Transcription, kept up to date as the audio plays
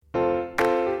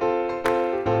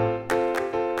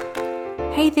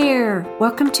Hey there!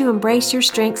 Welcome to Embrace Your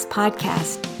Strengths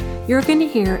podcast. You're going to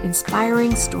hear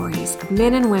inspiring stories of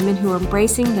men and women who are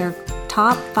embracing their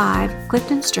top 5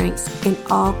 Clifton strengths in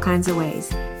all kinds of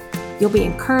ways. You'll be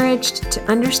encouraged to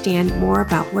understand more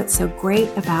about what's so great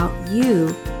about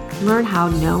you, learn how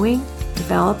knowing,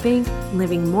 developing, and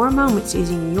living more moments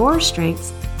using your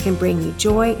strengths can bring you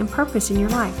joy and purpose in your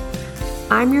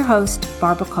life. I'm your host,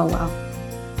 Barbara Colwell.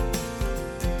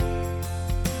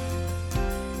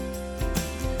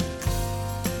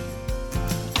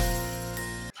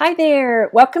 Hi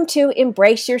there. Welcome to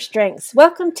Embrace Your Strengths.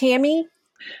 Welcome, Tammy.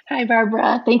 Hi,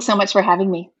 Barbara. Thanks so much for having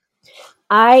me.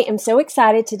 I am so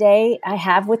excited today. I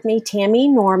have with me Tammy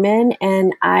Norman,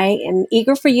 and I am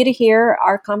eager for you to hear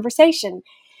our conversation.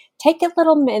 Take a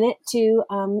little minute to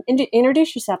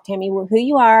introduce yourself, Tammy, who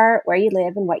you are, where you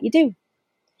live, and what you do.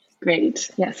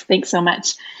 Great. Yes, thanks so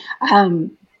much. My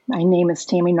name is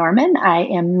Tammy Norman. I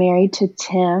am married to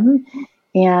Tim,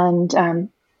 and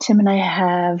Tim and I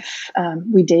have,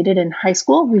 we dated in high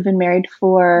school. We've been married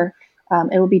for,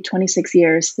 it will be 26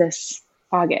 years this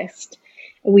August.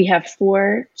 We have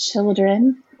 4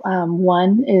 children.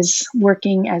 One is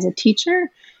working as a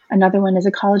teacher. Another one is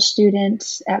a college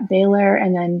student at Baylor,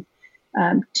 and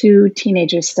then 2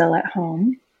 teenagers still at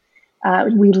home.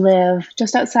 We live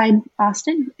just outside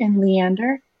Austin in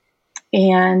Leander.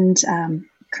 And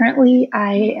currently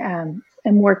I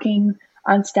am working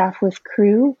on staff with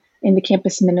Cru in the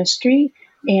campus ministry,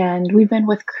 and we've been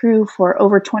with Cru for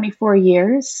over 24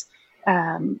 years.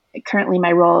 Currently,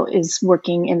 my role is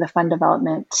working in the fund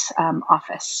development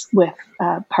office with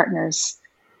partners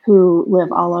who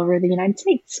live all over the United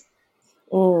States.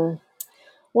 Well,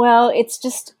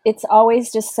 it's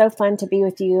always just so fun to be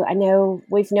with you. I know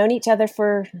we've known each other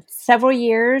for several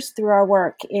years through our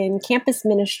work in campus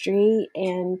ministry,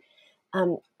 and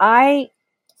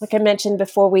like I mentioned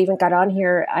before we even got on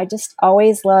here, I just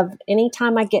always love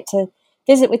anytime I get to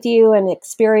visit with you and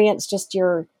experience just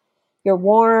your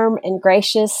warm and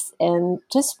gracious and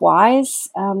just wise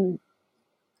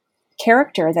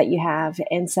character that you have.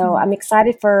 And so I'm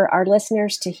excited for our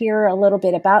listeners to hear a little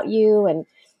bit about you and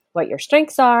what your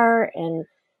strengths are and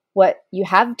what you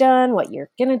have done, what you're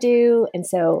going to do. And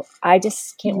so I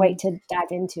just can't wait to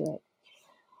dive into it.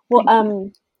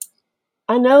 Well,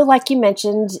 I know, like you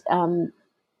mentioned,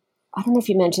 I don't know if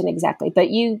you mentioned exactly,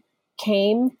 but you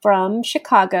came from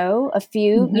Chicago a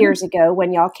few years ago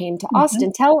when y'all came to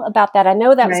Austin. Tell about that. I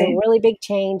know that was a really big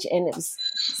change, and it was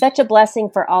such a blessing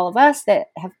for all of us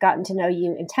that have gotten to know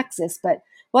you in Texas. But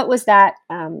what was that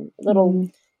little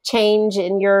change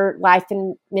in your life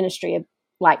and ministry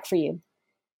like for you?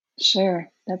 Sure.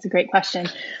 That's a great question.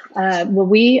 Well,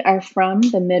 we are from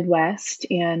the Midwest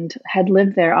and had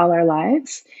lived there all our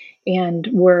lives. And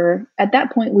at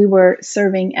that point, we were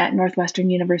serving at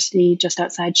Northwestern University just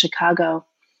outside Chicago.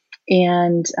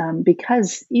 And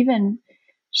because even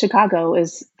Chicago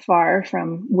is far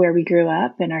from where we grew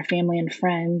up and our family and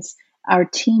friends, our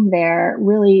team there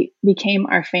really became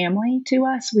our family to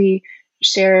us. We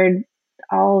shared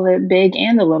all the big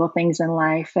and the little things in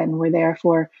life, and were there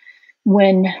for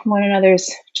when one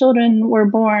another's children were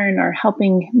born, or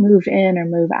helping move in or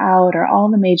move out, or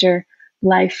all the major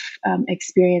life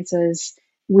experiences.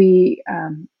 We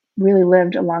really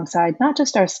lived alongside not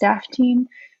just our staff team,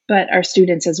 but our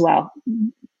students as well.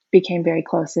 Became very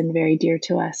close and very dear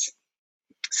to us.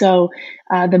 So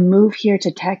the move here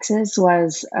to Texas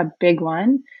was a big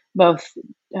one, both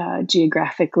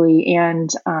geographically and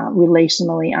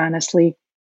relationally, honestly.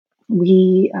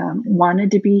 We wanted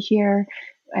to be here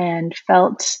and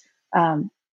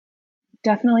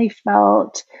definitely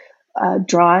felt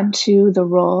drawn to the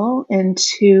role and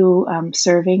to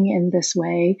serving in this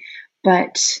way.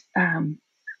 But it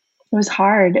was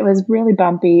hard. It was really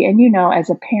bumpy. And, as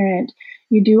a parent,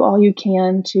 you do all you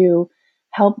can to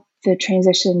help the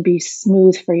transition be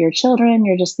smooth for your children.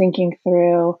 You're just thinking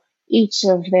through each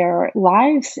of their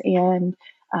lives and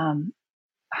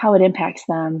how it impacts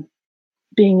them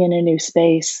being in a new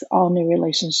space, all new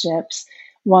relationships,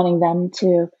 wanting them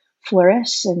to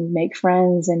flourish and make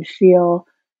friends and feel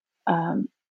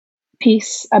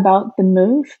peace about the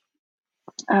move.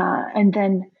 And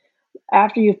then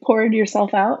after you've poured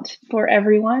yourself out for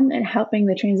everyone and helping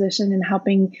the transition and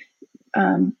helping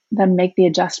them make the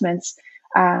adjustments,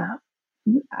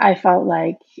 I felt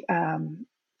like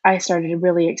I started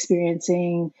really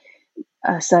experiencing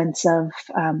a sense of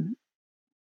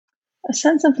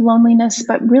loneliness,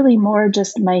 but really more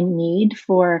just my need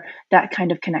for that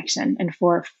kind of connection and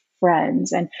for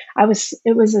friends. And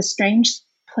it was a strange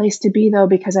place to be, though,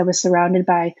 because I was surrounded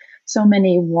by so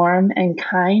many warm and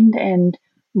kind and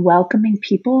welcoming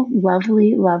people,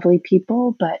 lovely, lovely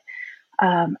people. But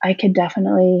I could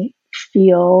definitely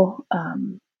feel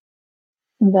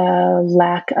the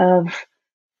lack of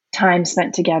time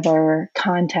spent together,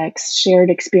 context, shared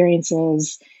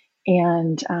experiences.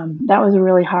 And that was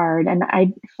really hard. And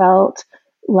I felt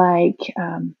like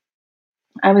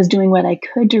I was doing what I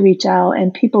could to reach out,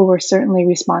 and people were certainly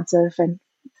responsive and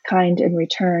kind in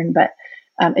return, but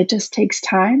it just takes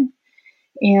time.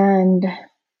 And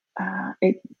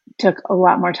it took a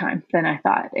lot more time than I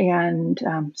thought. And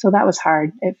so that was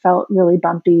hard. It felt really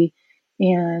bumpy.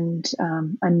 And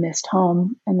I missed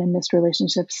home and I missed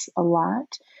relationships a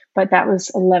lot. But that was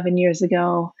 11 years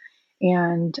ago.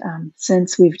 And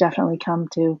since we've definitely come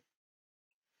to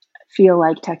feel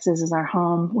like Texas is our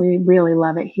home, we really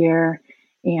love it here.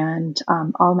 And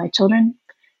all my children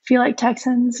feel like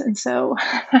Texans. And so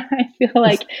I feel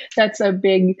like that's a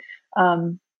big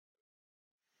um,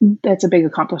 that's a big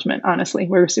accomplishment, honestly.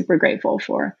 We're super grateful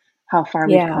for how far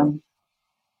we've Yeah. come.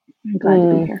 I'm glad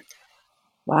to be here.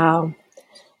 Wow.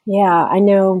 Yeah, I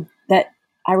know that.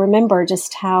 I remember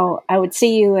just how I would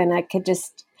see you and I could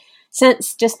just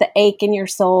sense just the ache in your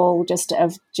soul, just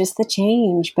of just the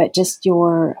change, but just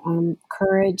your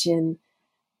courage and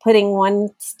putting one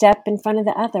step in front of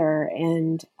the other.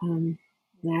 And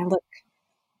I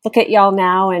look at y'all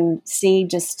now and see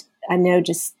just, I know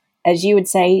just as you would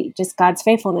say, just God's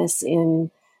faithfulness in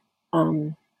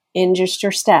just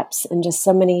your steps and just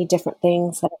so many different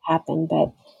things that have happened.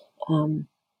 But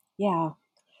yeah,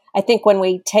 I think when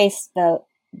we taste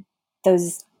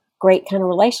those great kind of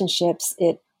relationships,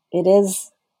 it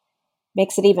is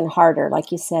makes it even harder,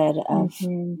 like you said, of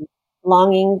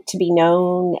longing to be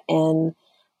known,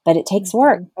 but it takes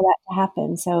work for that to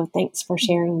happen. So thanks for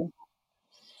sharing.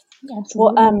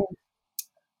 Absolutely. Well,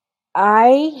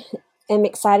 I am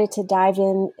excited to dive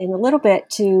in a little bit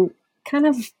to kind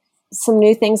of some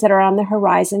new things that are on the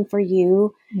horizon for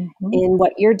you in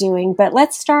what you're doing. But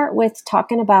let's start with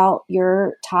talking about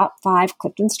your top 5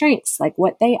 Clifton strengths, like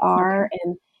what they are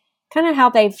and kind of how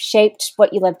they've shaped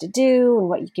what you love to do and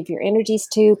what you give your energies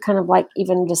to, kind of like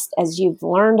even just as you've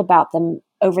learned about them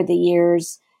over the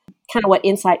years, kind of what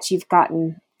insights you've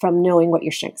gotten from knowing what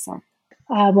your strengths are.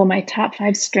 Well, my top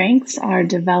 5 strengths are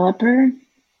developer,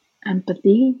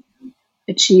 empathy,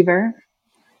 achiever,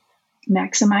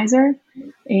 maximizer,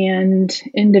 and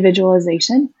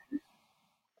individualization.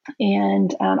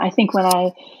 And I think when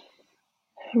I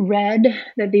read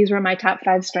that these were my top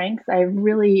 5 strengths, I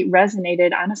really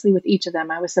resonated, honestly, with each of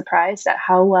them. I was surprised at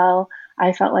how well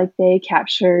I felt like they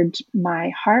captured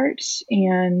my heart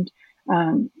and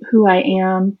who I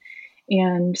am.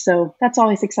 And so that's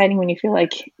always exciting when you feel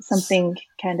like something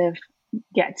kind of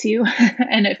gets you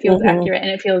and it feels accurate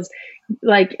and it feels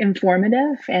like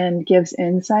informative and gives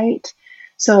insight.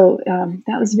 So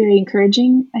that was very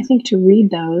encouraging, I think, to read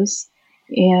those.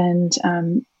 And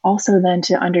also then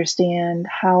to understand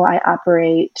how I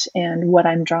operate and what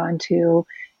I'm drawn to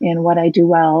and what I do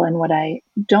well and what I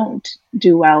don't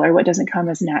do well or what doesn't come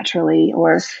as naturally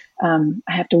or I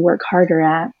have to work harder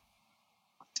at.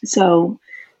 So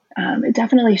it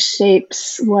definitely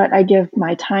shapes what I give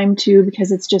my time to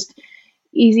because it's just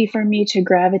easy for me to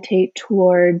gravitate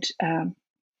toward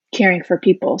caring for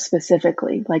people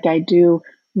specifically. Like I do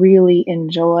really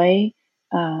enjoy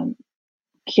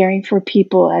caring for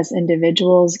people as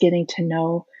individuals, getting to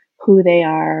know who they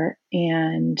are,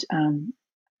 and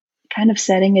kind of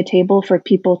setting a table for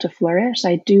people to flourish.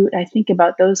 I think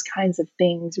about those kinds of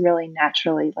things really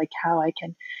naturally, like how I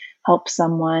can help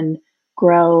someone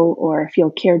grow or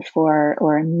feel cared for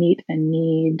or meet a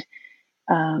need.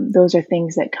 Those are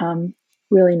things that come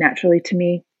really naturally to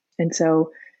me. And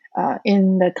so,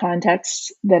 in the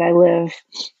context that I live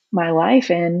my life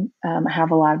in, I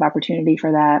have a lot of opportunity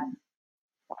for that.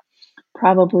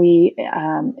 Probably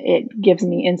it gives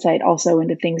me insight also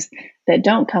into things that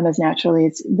don't come as naturally.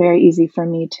 It's very easy for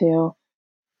me to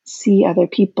see other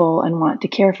people and want to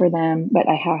care for them, but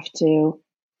I have to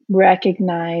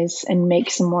recognize and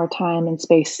make some more time and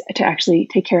space to actually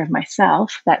take care of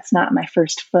myself. That's not my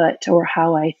first foot or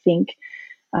how I think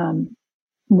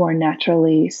more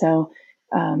naturally. So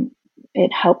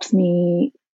it helps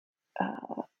me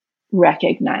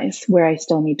recognize where I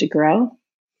still need to grow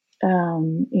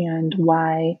and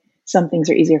why some things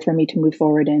are easier for me to move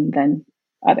forward in than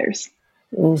others.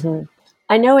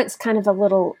 I know it's kind of a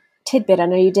little tidbit. I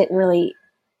know you didn't really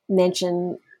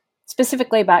mention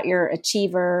specifically about your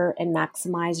achiever and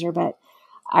maximizer, but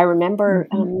I remember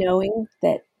knowing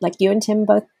that like you and Tim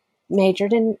both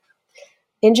majored in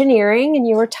engineering and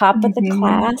you were top of the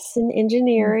class in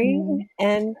engineering.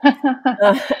 And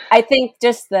I think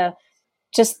just the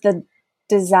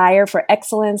desire for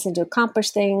excellence and to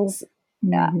accomplish things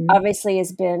obviously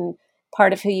has been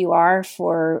part of who you are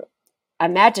for, I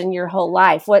imagine, your whole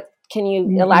life. What can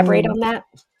you elaborate on that?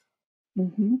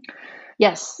 Mm-hmm.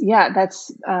 Yes, yeah,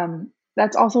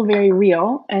 that's also very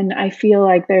real, and I feel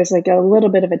like there's like a little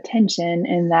bit of a tension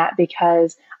in that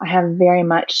because I have very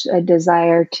much a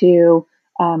desire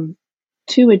um,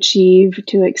 to achieve,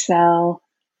 to excel,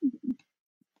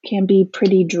 can be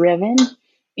pretty driven,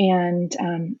 and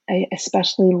I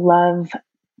especially love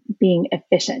being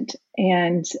efficient,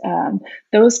 and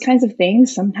those kinds of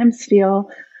things sometimes feel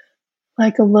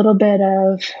like a little bit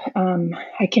of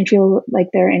I can feel like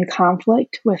they're in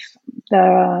conflict with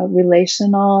the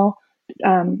relational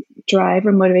drive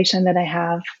or motivation that I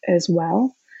have as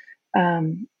well.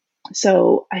 um,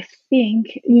 so I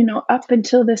think, up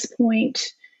until this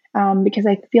point, because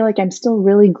I feel like I'm still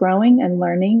really growing and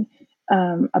learning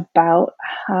about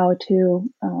how to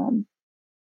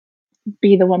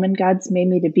be the woman God's made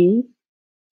me to be.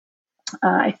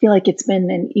 I feel like it's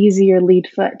been an easier lead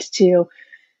foot to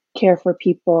care for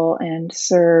people and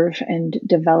serve and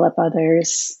develop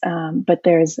others. But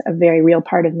there's a very real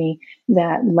part of me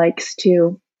that likes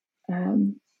to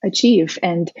achieve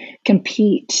and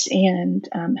compete and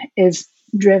is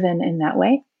driven in that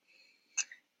way.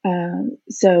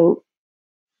 So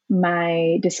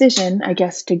my decision, I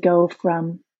guess, to go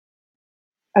from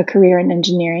a career in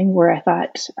engineering where I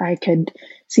thought I could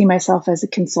see myself as a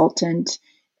consultant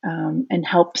and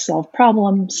help solve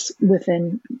problems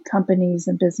within companies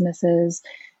and businesses,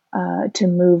 to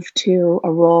move to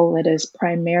a role that is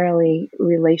primarily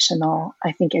relational.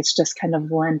 I think it's just kind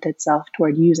of lent itself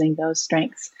toward using those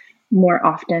strengths more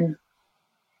often.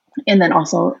 And then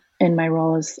also in my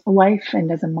role as a wife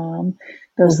and as a mom,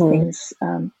 those things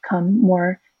come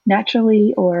more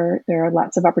naturally, or there are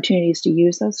lots of opportunities to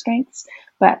use those strengths.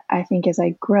 But I think as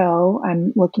I grow,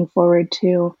 I'm looking forward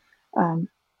to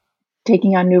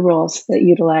taking on new roles that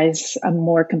utilize a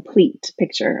more complete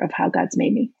picture of how God's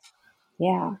made me.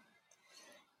 Yeah.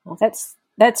 Well,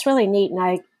 that's really neat. And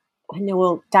I know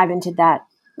we'll dive into that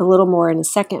a little more in a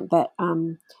second, but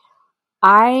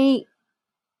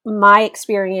my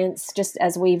experience, just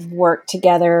as we've worked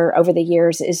together over the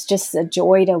years, is just a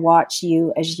joy to watch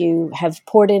you as you have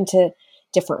poured into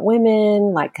different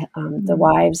women, like the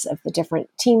wives of the different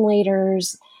team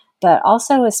leaders, but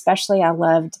also especially I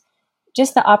loved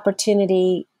just the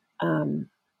opportunity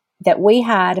that we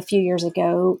had a few years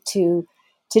ago to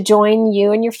join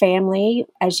you and your family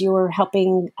as you were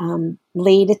helping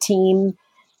lead a team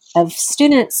of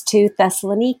students to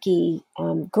Thessaloniki,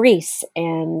 Greece,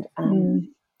 and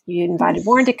you invited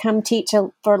Warren to come teach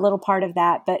for a little part of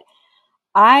that. But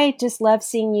I just love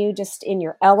seeing you just in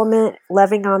your element,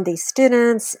 loving on these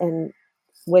students and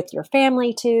with your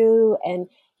family too. And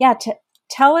yeah,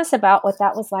 tell us about what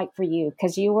that was like for you,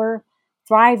 because you were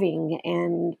thriving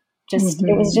and just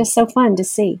it was just so fun to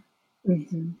see.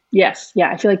 Yes. Yeah.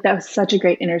 I feel like that was such a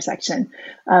great intersection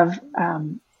of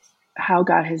how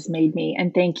God has made me.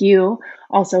 And thank you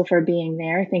also for being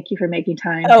there. Thank you for making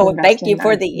time. Oh, thank you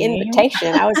for the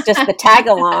invitation. I was just the tag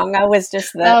along. I was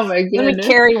just oh my goodness, let me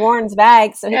carry Warren's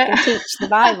bag so he can teach the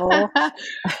Bible.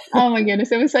 Oh my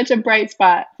goodness. It was such a bright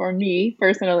spot for me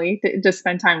personally to just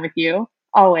spend time with you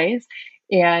always.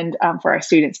 And for our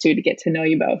students too, to get to know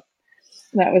you both.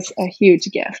 That was a huge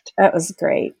gift. That was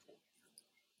great.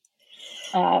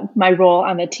 My role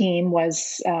on the team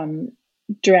was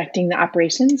directing the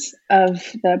operations of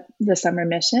the summer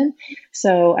mission.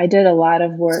 So I did a lot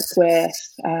of work with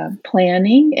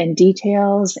planning and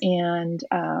details, and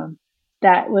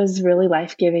that was really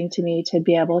life-giving to me to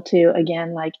be able to,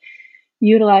 again, like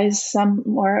utilize some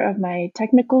more of my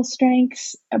technical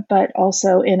strengths, but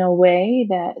also in a way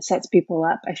that sets people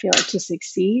up, I feel like, to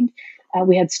succeed.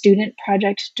 We had student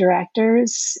project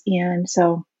directors, and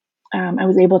so I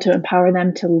was able to empower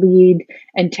them to lead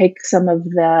and take some of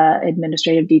the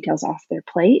administrative details off their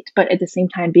plate, but at the same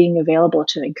time being available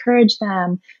to encourage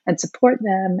them and support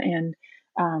them and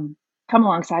come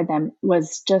alongside them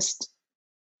was just,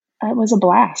 it was a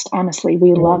blast. Honestly,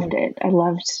 we loved it. I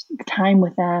loved the time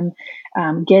with them,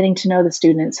 getting to know the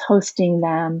students, hosting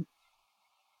them,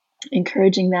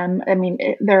 encouraging them. I mean,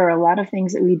 there are a lot of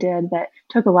things that we did that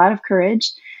took a lot of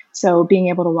courage. So being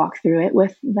able to walk through it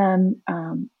with them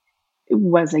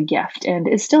was a gift, and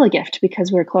is still a gift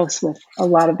because we're close with a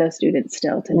lot of those students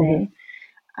still today.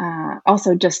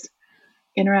 Also, just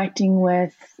interacting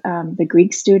with the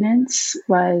Greek students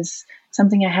was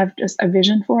something I have just a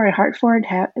vision for, a heart for,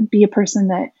 to be a person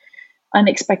that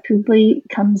unexpectedly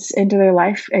comes into their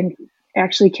life and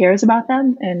actually cares about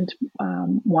them and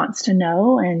wants to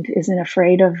know and isn't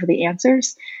afraid of the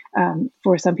answers.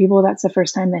 For some people, that's the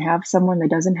first time they have someone that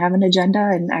doesn't have an agenda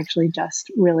and actually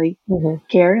just really Mm-hmm.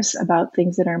 cares about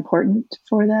things that are important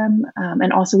for them.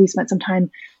 And also, we spent some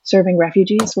time serving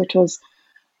refugees, which was,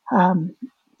 um,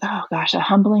 oh gosh, a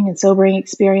humbling and sobering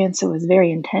experience. It was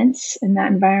very intense in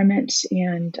that environment,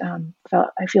 and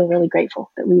I feel really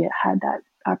grateful that we had that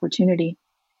opportunity.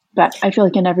 But I feel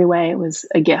like in every way, it was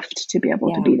a gift to be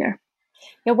able to Yeah. be there.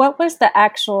 Yeah. What was the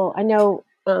actual? I know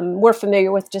we're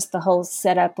familiar with just the whole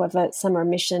setup of a summer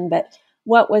mission, but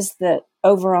what was the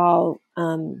overall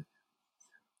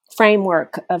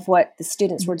framework of what the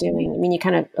students were doing? I mean, you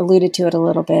kind of alluded to it a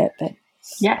little bit, but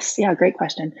Yes, yeah, great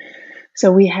question.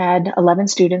 So we had 11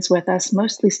 students with us,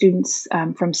 mostly students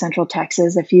from Central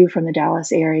Texas, a few from the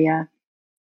Dallas area,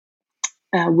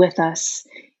 with us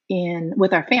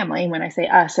with our family. When I say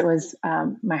us, it was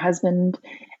my husband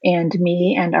and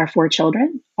me and our 4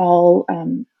 children, all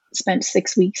spent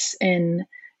 6 weeks in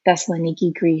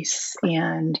Thessaloniki, Greece.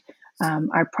 And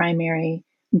our primary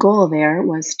goal there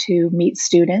was to meet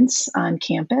students on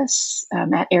campus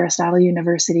at Aristotle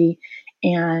University.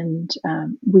 And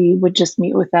we would just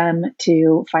meet with them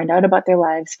to find out about their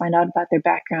lives, find out about their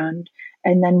background,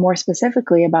 and then more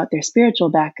specifically about their spiritual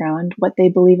background, what they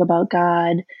believe about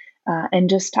God, and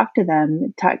just talk to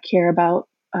them, care about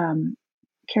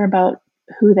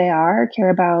who they are, care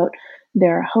about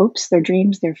their hopes, their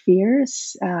dreams, their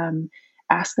fears.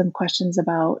 Ask them questions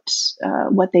about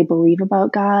what they believe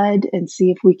about God, and see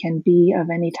if we can be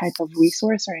of any type of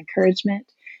resource or encouragement.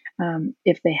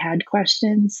 If they had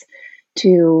questions,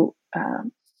 to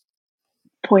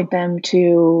point them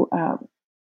to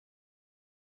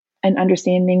an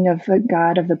understanding of the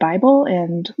God of the Bible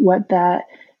and what that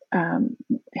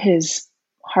his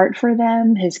heart for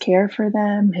them, his care for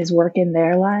them, his work in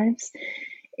their lives.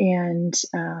 And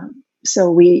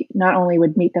so we not only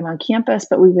would meet them on campus,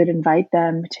 but we would invite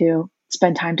them to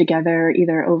spend time together,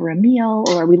 either over a meal,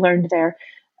 or we learned their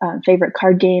favorite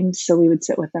card games. So we would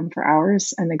sit with them for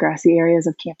hours in the grassy areas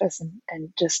of campus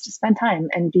and just spend time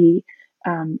and be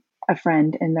a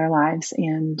friend in their lives,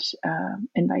 and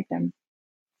invite them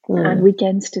on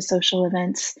weekends to social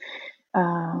events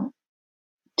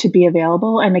to be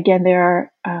available. And again,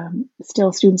 there are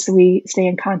still students that we stay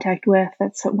in contact with.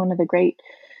 That's one of the great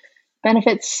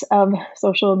benefits of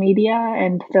social media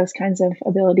and those kinds of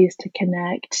abilities to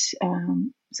connect.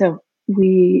 So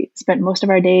we spent most of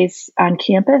our days on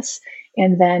campus,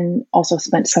 and then also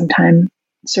spent some time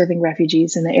serving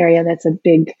refugees in the area. That's a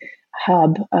big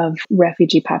hub of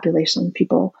refugee population,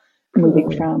 people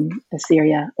moving from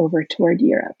Syria over toward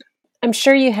Europe. I'm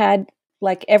sure you had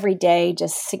like every day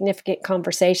just significant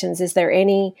conversations. Is there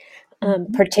any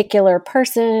particular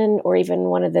person or even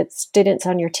one of the students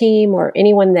on your team or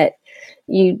anyone that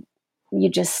you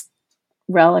just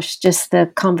relish just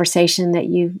the conversation that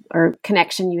you or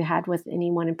connection you had with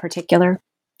anyone in particular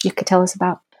you could tell us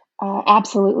about?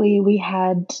 Absolutely. We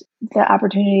had the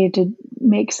opportunity to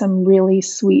make some really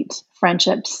sweet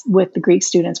friendships with the Greek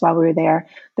students while we were there.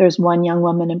 There's one young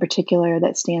woman in particular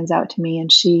that stands out to me,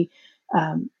 and she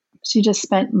just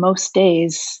spent most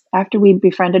days after we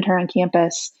befriended her on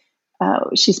campus.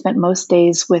 She spent most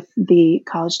days with the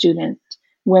college student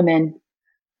women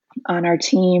on our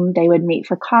team. They would meet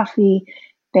for coffee.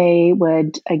 They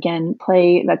would, again,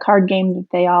 play the card game that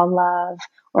they all love,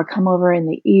 or come over in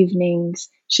the evenings.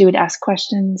 She would ask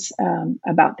questions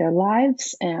about their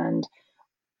lives and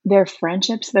their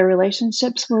friendships. Their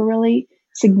relationships were really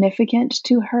significant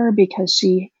to her because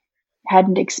she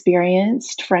hadn't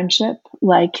experienced friendship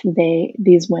like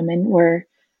these women were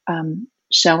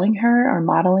showing her or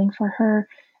modeling for her.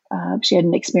 She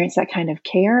hadn't experienced that kind of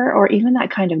care or even that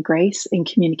kind of grace in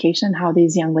communication, how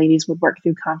these young ladies would work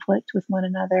through conflict with one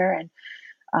another.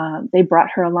 And they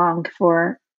brought her along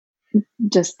for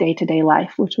just day-to-day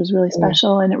life, which was really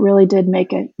special. And it really did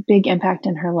make a big impact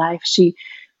in her life. She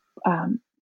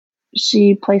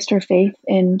placed her faith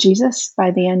in Jesus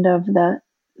by the end of the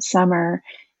summer.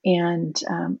 And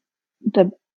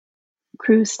the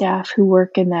crew staff who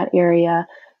work in that area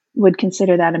would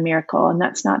consider that a miracle. And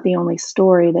that's not the only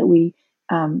story that we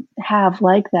have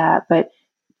like that, but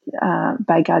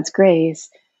by God's grace.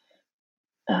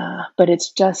 But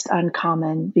it's just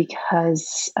uncommon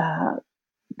because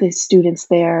the students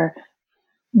there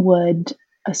would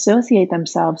associate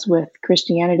themselves with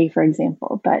Christianity, for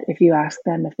example. But if you ask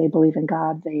them if they believe in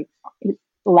God, they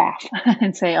laugh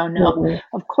and say, "Oh no,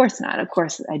 of course not. Of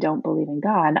course I don't believe in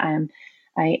God.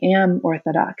 I am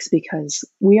Orthodox because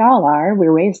we all are.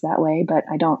 We're raised that way, but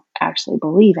I don't actually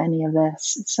believe any of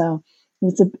this." So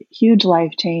it's a huge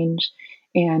life change,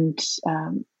 and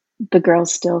the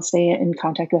girls still stay in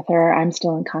contact with her. I'm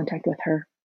still in contact with her.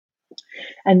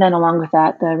 And then along with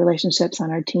that, the relationships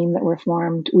on our team that were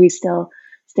formed, we still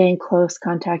stay in close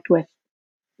contact with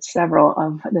several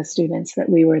of the students that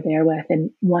we were there with.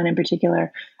 And one in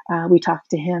particular, we talk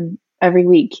to him every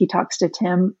week. He talks to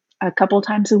Tim a couple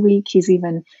times a week. He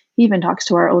even talks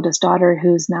to our oldest daughter,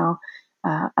 who's now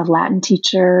a Latin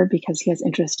teacher because he has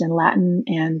interest in Latin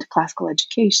and classical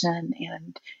education.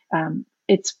 And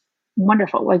it's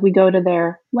wonderful. Like, we go to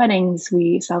their weddings,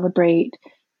 we celebrate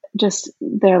just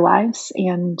their lives,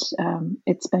 and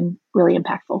it's been really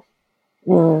impactful.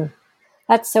 Mm.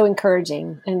 That's so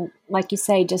encouraging. And like you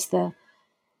say, just the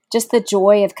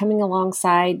joy of coming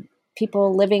alongside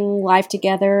people living life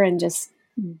together and just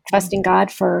trusting God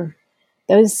for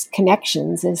those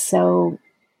connections is so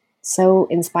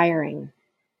inspiring.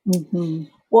 Mm-hmm.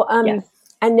 Well, Yes.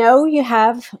 I know you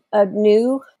have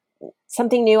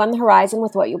something new on the horizon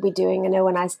with what you'll be doing. I know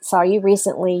when I saw you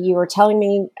recently, you were telling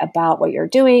me about what you're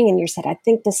doing, and you said, I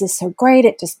think this is so great.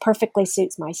 It just perfectly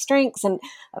suits my strengths. And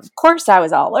of course, I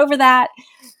was all over that.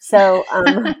 So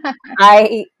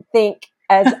I think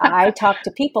as I talk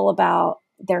to people about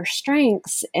their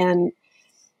strengths, and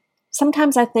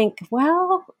sometimes I think,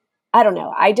 well, I don't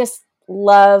know. I just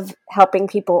love helping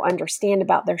people understand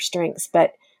about their strengths.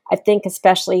 But I think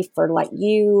especially for like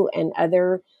you and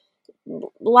a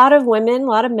lot of women, a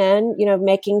lot of men,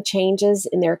 making changes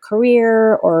in their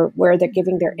career or where they're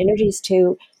giving their energies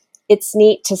to, it's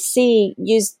neat to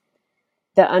use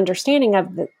the understanding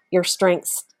of your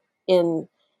strengths in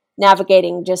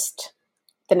navigating just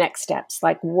the next steps.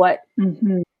 Like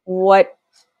Mm-hmm. what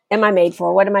am I made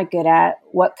for? What am I good at?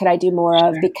 What could I do more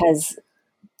of? Sure. Because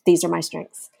these are my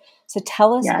strengths. So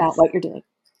tell us about Yes. what you're doing.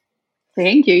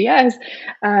 Thank you. Yes.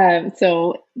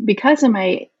 So because of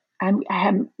I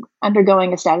am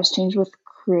undergoing a status change with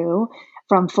Crew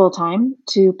from full time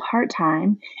to part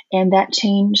time, and that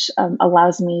change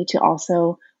allows me to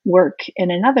also work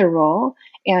in another role.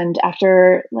 And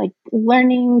after like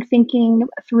learning, thinking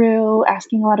through,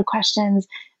 asking a lot of questions,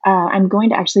 I'm going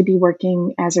to actually be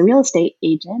working as a real estate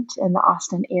agent in the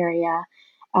Austin area.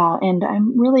 And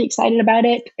I'm really excited about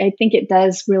it. I think it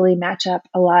does really match up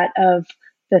a lot of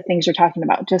the things you're talking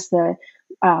about, just the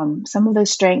some of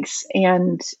those strengths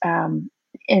and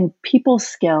people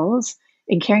skills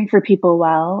in caring for people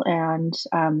well, and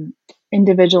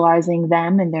individualizing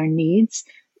them and their needs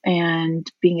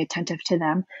and being attentive to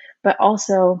them, but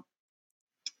also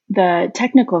the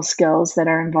technical skills that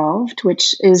are involved,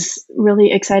 which is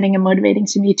really exciting and motivating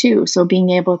to me too. So being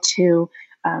able to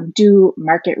do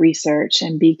market research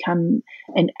and become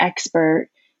an expert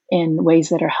in ways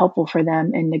that are helpful for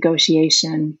them in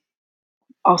negotiation.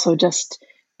 Also, just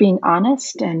being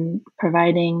honest and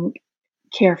providing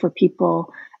care for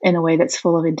people in a way that's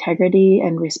full of integrity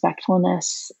and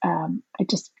respectfulness. I'm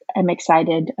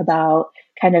excited about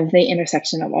kind of the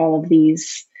intersection of all of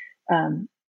these um,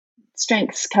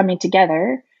 strengths coming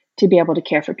together to be able to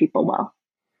care for people well.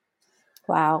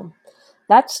 Wow.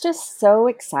 That's just so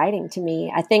exciting to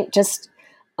me. I think just,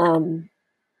 um,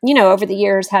 over the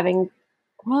years I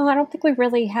don't think we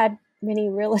really had many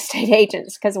real estate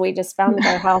agents because we just found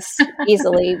our house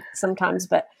easily sometimes,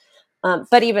 but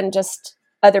even just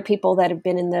other people that have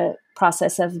been in the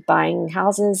process of buying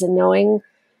houses and knowing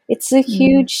it's a Mm,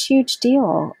 huge, huge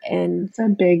deal. And it's a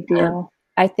big um, deal.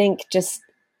 I think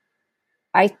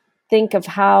I think of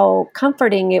how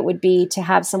comforting it would be to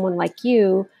have someone like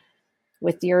you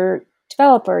with your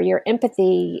developer, your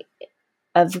empathy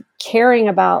of caring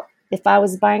about if I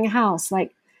was buying a house,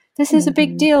 like this is a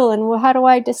big Hmm. deal. And how do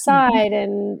I Hmm. decide?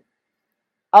 And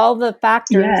all the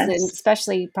factors, and Yes.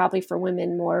 especially probably for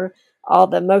women more, all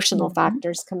the emotional Hmm.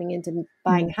 factors coming into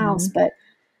buying a house. Hmm.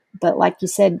 But like you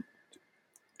said,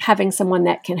 having someone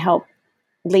that can help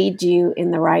lead you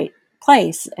in the right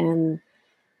place. And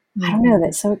I don't know, Hmm.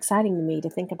 that's so exciting to me to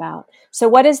think about. So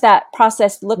what does that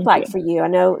process look Thank like you. for you? I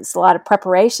know it's a lot of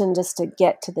preparation just to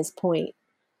get to this point.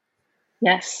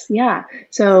 Yes. Yeah.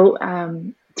 So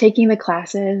taking the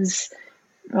classes,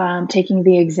 taking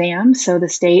the exams, so the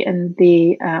state and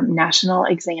the national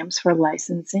exams for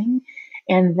licensing,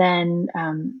 and then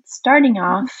starting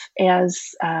off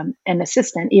as an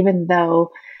assistant. Even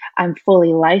though I'm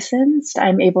fully licensed,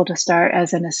 I'm able to start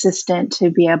as an assistant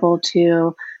to be able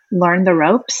to learn the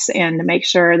ropes and make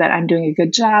sure that I'm doing a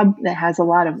good job that has a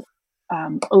lot of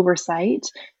oversight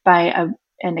by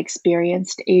an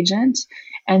experienced agent.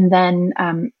 And then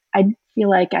I feel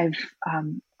like I've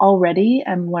already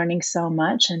am learning so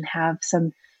much and have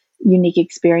some unique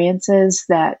experiences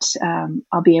that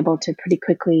I'll be able to pretty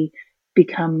quickly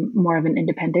become more of an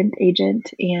independent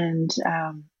agent and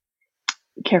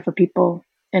care for people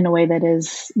in a way that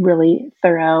is really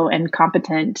thorough and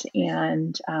competent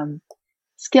and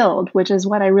skilled, which is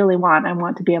what I really want. I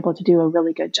want to be able to do a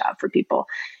really good job for people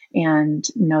and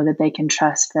know that they can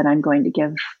trust that I'm going to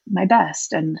give my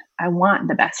best, and I want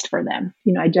the best for them.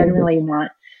 I genuinely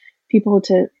want people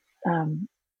to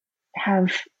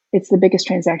have, it's the biggest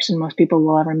transaction most people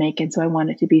will ever make. And so I want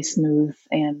it to be smooth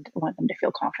and I want them to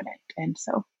feel confident. And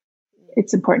so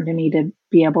it's important to me to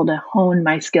be able to hone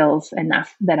my skills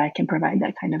enough that I can provide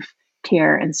that kind of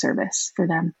care and service for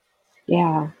them.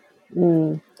 Yeah.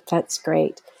 That's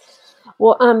great.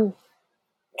 Well,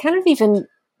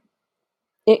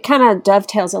 it kind of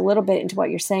dovetails a little bit into what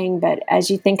you're saying, but as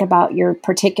you think about your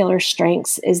particular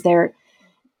strengths, is there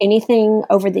anything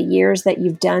over the years that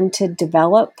you've done to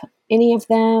develop any of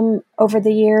them over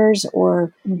the years?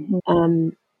 Or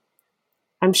I'm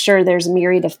sure there's a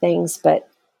myriad of things, but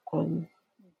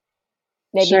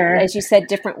maybe, Sure. as you said,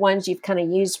 different ones you've kind of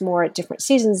used more at different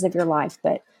seasons of your life.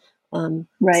 But Right.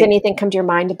 Does anything come to your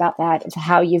mind about that, of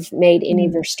how you've made any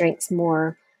of your strengths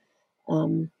more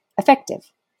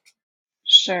effective?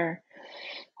 Sure.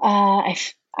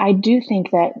 I do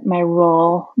think that my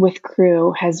role with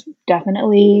Cru has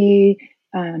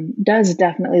does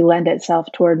definitely lend itself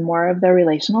toward more of the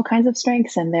relational kinds of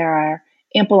strengths. And there are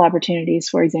ample opportunities,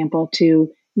 for example, to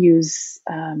use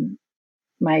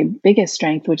my biggest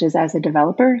strength, which is as a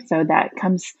developer. So that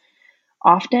comes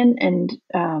often and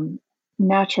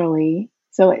naturally.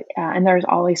 So, and there's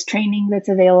always training that's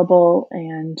available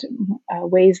and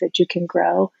ways that you can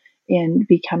grow in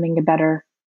becoming a better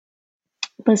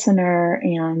listener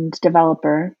and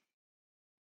developer.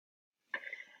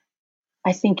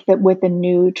 I think that with the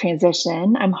new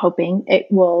transition, I'm hoping it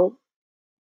will,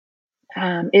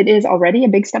 it is already a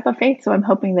big step of faith. So I'm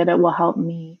hoping that it will help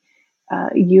me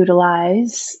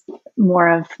utilize more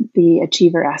of the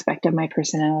achiever aspect of my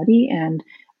personality and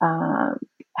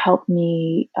help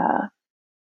me. I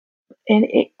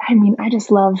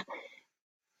just love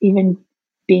even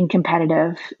being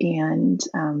competitive and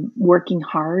working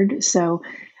hard. So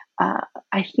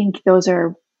I think those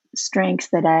are strengths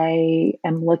that I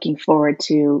am looking forward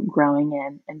to growing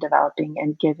in and developing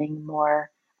and giving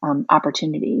more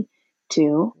opportunity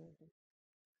to.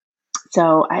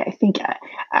 So I think,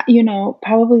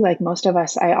 probably like most of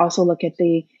us, I also look at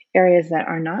the areas that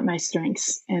are not my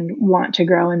strengths and want to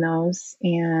grow in those.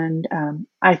 And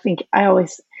I think I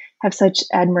always have such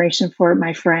admiration for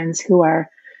my friends who are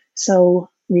so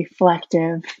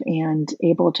reflective and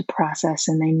able to process,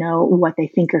 and they know what they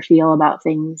think or feel about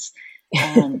things.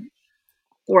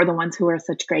 Or the ones who are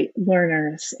such great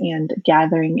learners and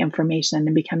gathering information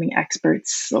and becoming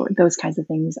experts, or those kinds of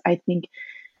things. I think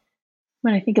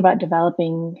when I think about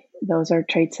developing, those are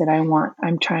traits that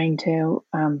I'm trying to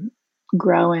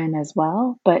grow in as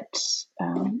well. But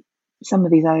some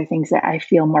of these other things that I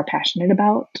feel more passionate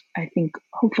about, I think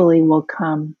hopefully will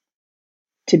come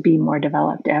to be more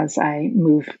developed as I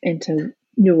move into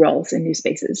new roles and new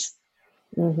spaces.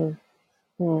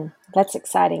 That's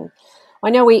exciting. I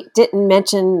know we didn't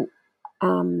mention,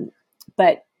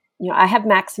 but I have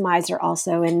Maximizer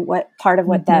also, and what part of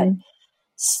what that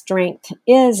strength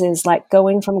is like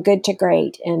going from good to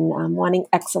great and wanting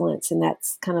excellence, and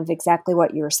that's kind of exactly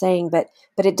what you were saying. But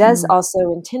it does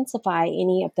also intensify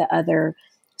any of the other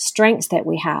strengths that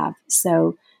we have.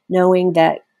 So knowing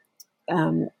that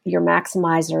your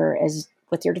Maximizer is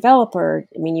with your developer,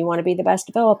 you want to be the best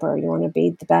developer, you want to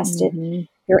be the best at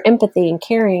your empathy and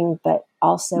caring, but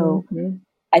also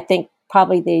I think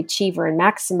probably the achiever and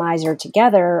Maximizer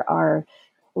together are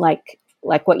like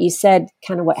what you said,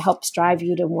 kind of what helps drive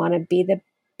you to want to be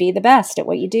the best at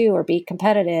what you do or be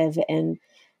competitive. And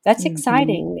that's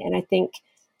exciting. And I think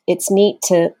it's neat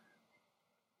to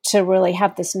really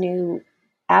have this new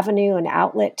avenue and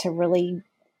outlet to really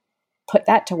put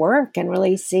that to work and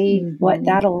really see what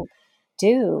that'll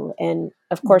do. And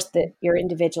of course your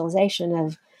individualization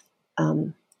of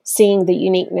seeing the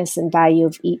uniqueness and value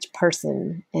of each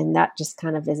person. And that just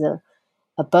kind of is a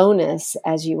bonus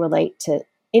as you relate to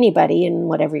anybody and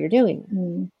whatever you're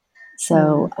doing.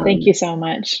 So thank you so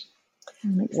much.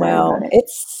 I'm excited about it.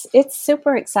 It's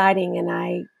super exciting, and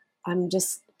I'm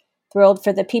just thrilled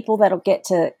for the people that'll get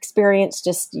to experience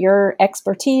just your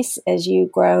expertise as you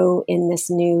grow in this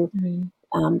new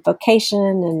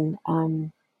vocation.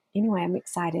 And anyway, I'm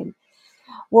excited.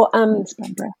 Well, Thanks,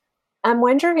 Barbara. I'm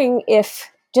wondering if,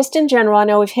 just in general, I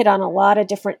know we've hit on a lot of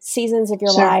different seasons of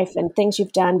your life and things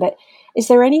you've done, but is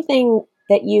there anything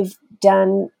that you've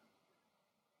done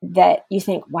that you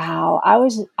think, wow, I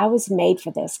was made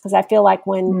for this? Because I feel like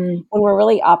when we're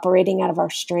really operating out of our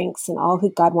strengths and all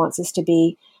who God wants us to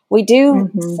be, we do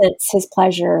sense his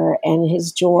pleasure and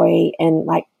his joy, and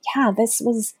like, yeah,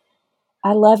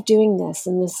 I love doing this.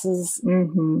 And this is,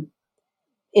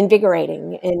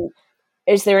 invigorating. And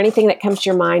is there anything that comes to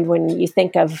your mind when you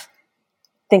think of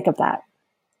that?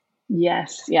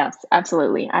 Yes, yes,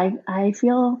 absolutely. I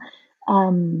feel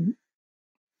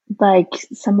like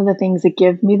some of the things that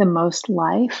give me the most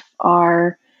life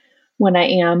are when I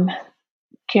am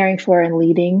caring for and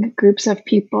leading groups of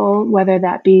people, whether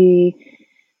that be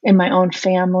in my own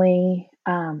family.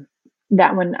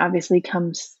 That one obviously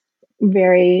comes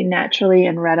very naturally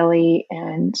and readily,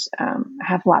 and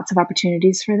have lots of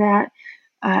opportunities for that.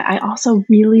 I also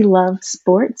really love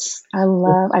sports.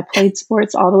 I played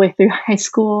sports all the way through high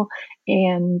school,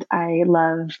 and I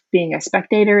love being a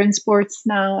spectator in sports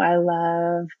now. I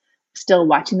love still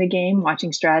watching the game,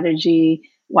 watching strategy,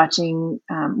 watching,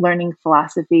 learning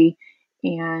philosophy,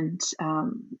 and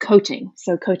coaching.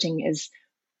 So, coaching is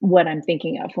what I'm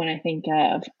thinking of when I think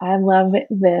of, I love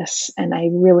this and I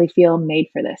really feel made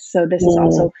for this. So, this is Mm.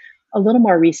 also a little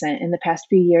more recent. In the past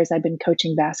few years, I've been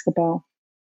coaching basketball.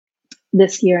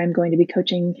 This year I'm going to be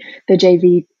coaching the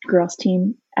JV girls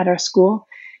team at our school.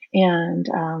 And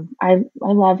I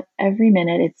love every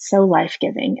minute. It's so life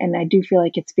giving. And I do feel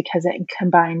like it's because it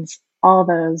combines all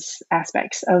those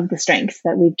aspects of the strengths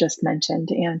that we've just mentioned.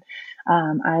 And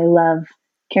I love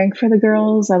caring for the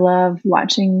girls. I love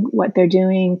watching what they're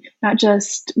doing, not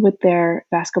just with their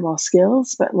basketball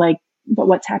skills, but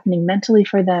what's happening mentally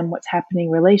for them, what's happening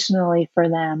relationally for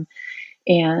them,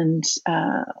 and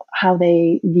how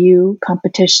they view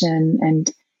competition,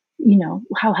 and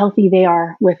how healthy they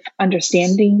are with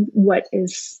understanding what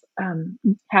is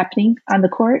happening on the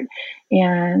court.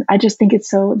 And I just think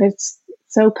that's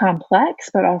so complex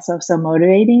but also so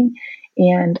motivating.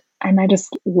 And I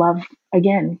just love,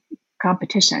 again,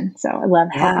 competition. So I love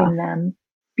Yeah. helping them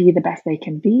be the best they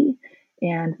can be,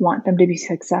 and want them to be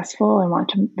successful,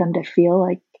 and them to feel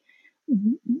like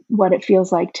what it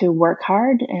feels like to work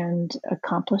hard and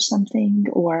accomplish something,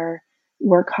 or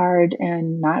work hard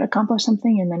and not accomplish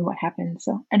something, and then what happens.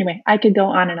 So anyway, I could go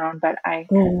on and on, but I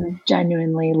Mm.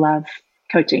 genuinely love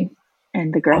coaching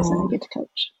and the girls that I Oh, get to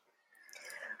coach.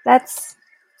 that's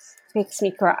makes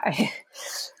me cry.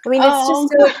 I mean, it's just Oh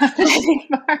so gosh, exciting.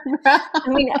 Barbara. I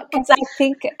mean, because I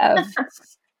think of,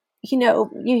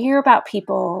 you hear about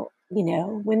people,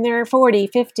 when they're 40,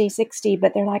 50, 60,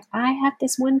 but they're like, I have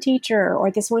this one teacher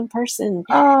or this one person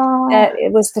Oh, that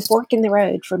it was the fork in the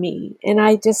road for me. And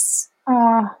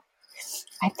oh,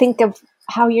 I think of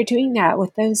how you're doing that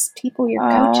with those people you're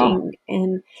oh. coaching,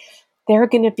 and they're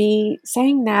going to be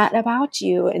saying that about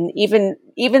you. And even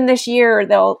this year,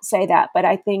 they'll say that. But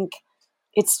I think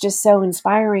it's just so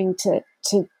inspiring to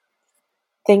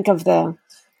think of the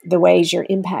ways you're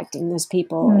impacting those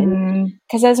people. And Mm,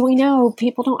 because as we know,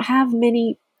 people don't have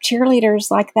many cheerleaders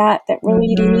like that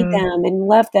really lead mm-hmm. them and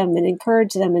love them and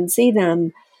encourage them and see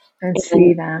them. And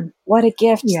see And them. what a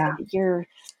gift Yeah. that you're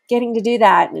getting to do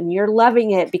that, and you're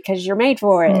loving it because you're made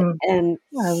for it. Mm, And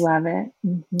I love it.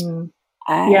 Hmm.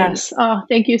 I, Yes. Oh,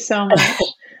 thank you so much.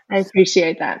 I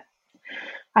appreciate that.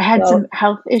 I had well, some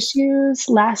health issues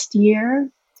last year,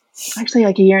 actually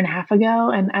like a year and a half ago.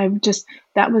 And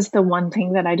that was the one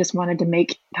thing that I just wanted to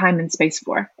make time and space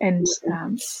for. And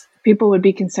people would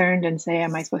be concerned and say,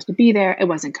 am I supposed to be there? It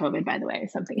wasn't COVID, by the way,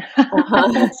 something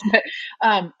uh-huh. else. But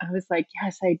I was like,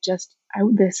 yes,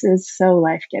 this is so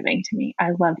life giving to me.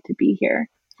 I love to be here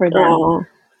for them Oh,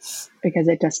 because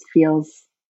it just feels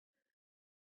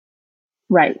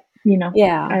right.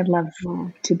 yeah. I'd love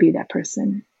Oh, to be that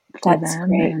person for that's them.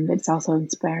 great. And it's also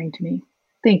inspiring to me.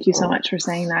 Thank you so Oh, much for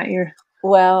saying that. You're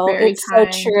well, very it's so kind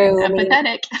and true. I mean,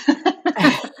 empathetic.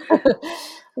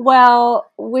 well,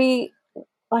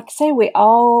 like I say, we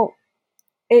all,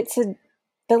 the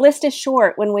list is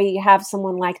short when we have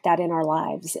someone like that in our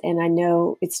lives. And I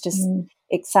know it's just Mm,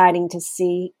 exciting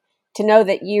to know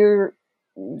that you're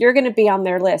going to be on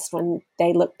their list when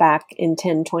they look back in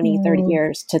 10, 20, 30 mm,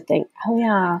 years to think, oh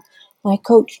yeah, my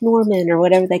coach Norman, or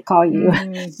whatever they call you.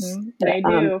 But, they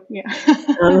do. Yeah.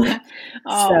 um,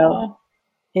 so Oh,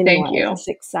 anyway, thank you. it's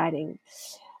exciting.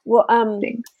 Well,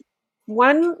 Thanks.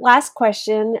 one last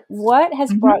question. What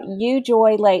has Hmm. brought you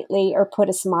joy lately or put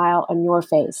a smile on your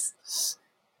face?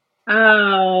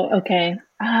 Oh, okay.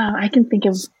 I can think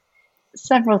of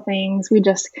several things. We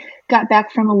just got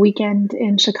back from a weekend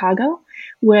in Chicago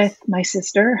with my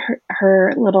sister.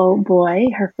 Her little boy,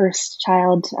 her first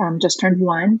child, just turned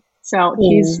 1. So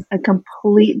he's Mm. a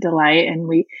complete delight, and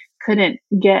we couldn't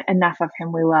get enough of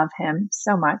him. We love him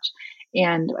so much.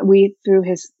 And we threw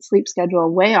his sleep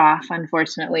schedule way off,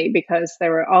 unfortunately, because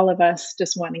there were all of us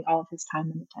just wanting all of his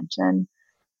time and attention.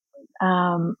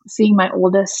 Seeing my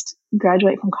oldest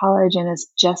graduate from college and has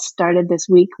just started this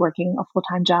week working a full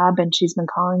time job. And she's been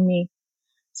calling me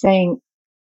saying,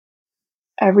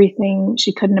 everything.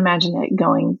 She couldn't imagine it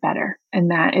going better.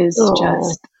 And that is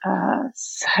just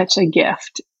such a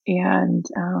gift, and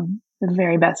the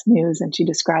very best news. And she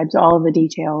describes all of the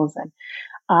details, and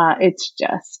it's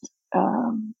just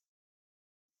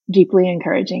deeply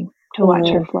encouraging to watch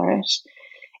her flourish.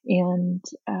 And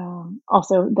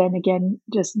also, then again,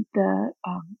 just the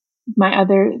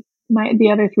other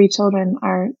three children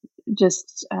are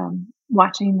just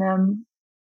watching them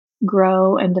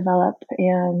grow and develop,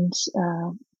 and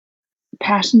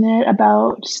passionate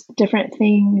about different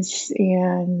things.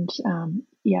 And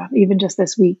even just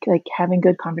this week, like having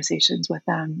good conversations with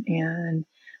them, and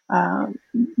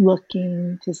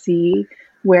looking to see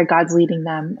where God's leading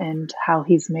them and how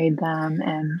He's made them,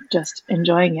 and just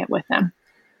enjoying it with them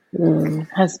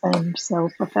has been so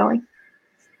fulfilling.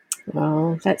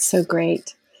 Oh, that's so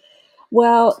great.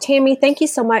 Well, Tammy, thank you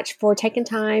so much for taking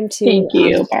time to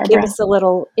give us a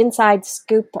little inside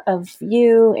scoop of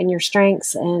you and your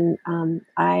strengths. And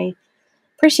I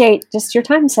appreciate just your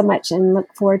time so much, and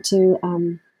look forward to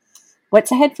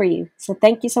what's ahead for you. So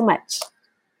thank you so much.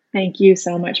 Thank you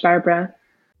so much, Barbara.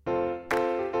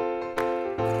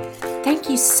 Thank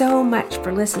you so much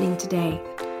for listening today.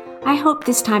 I hope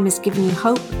this time has given you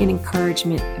hope and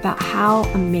encouragement about how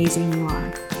amazing you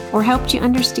are, or helped you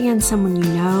understand someone you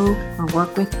know or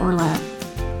work with or love.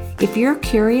 If you're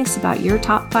curious about your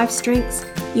top 5 strengths,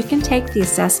 you can take the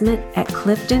assessment at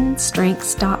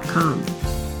cliftonstrengths.com.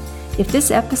 If this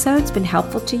episode's been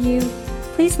helpful to you,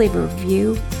 please leave a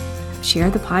review, share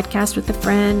the podcast with a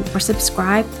friend, or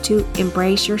subscribe to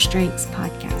Embrace Your Strengths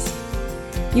podcast.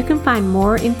 You can find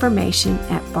more information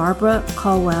at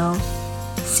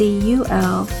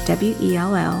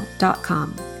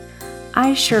BarbaraCulwell.com.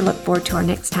 I sure look forward to our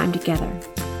next time together.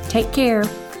 Take care.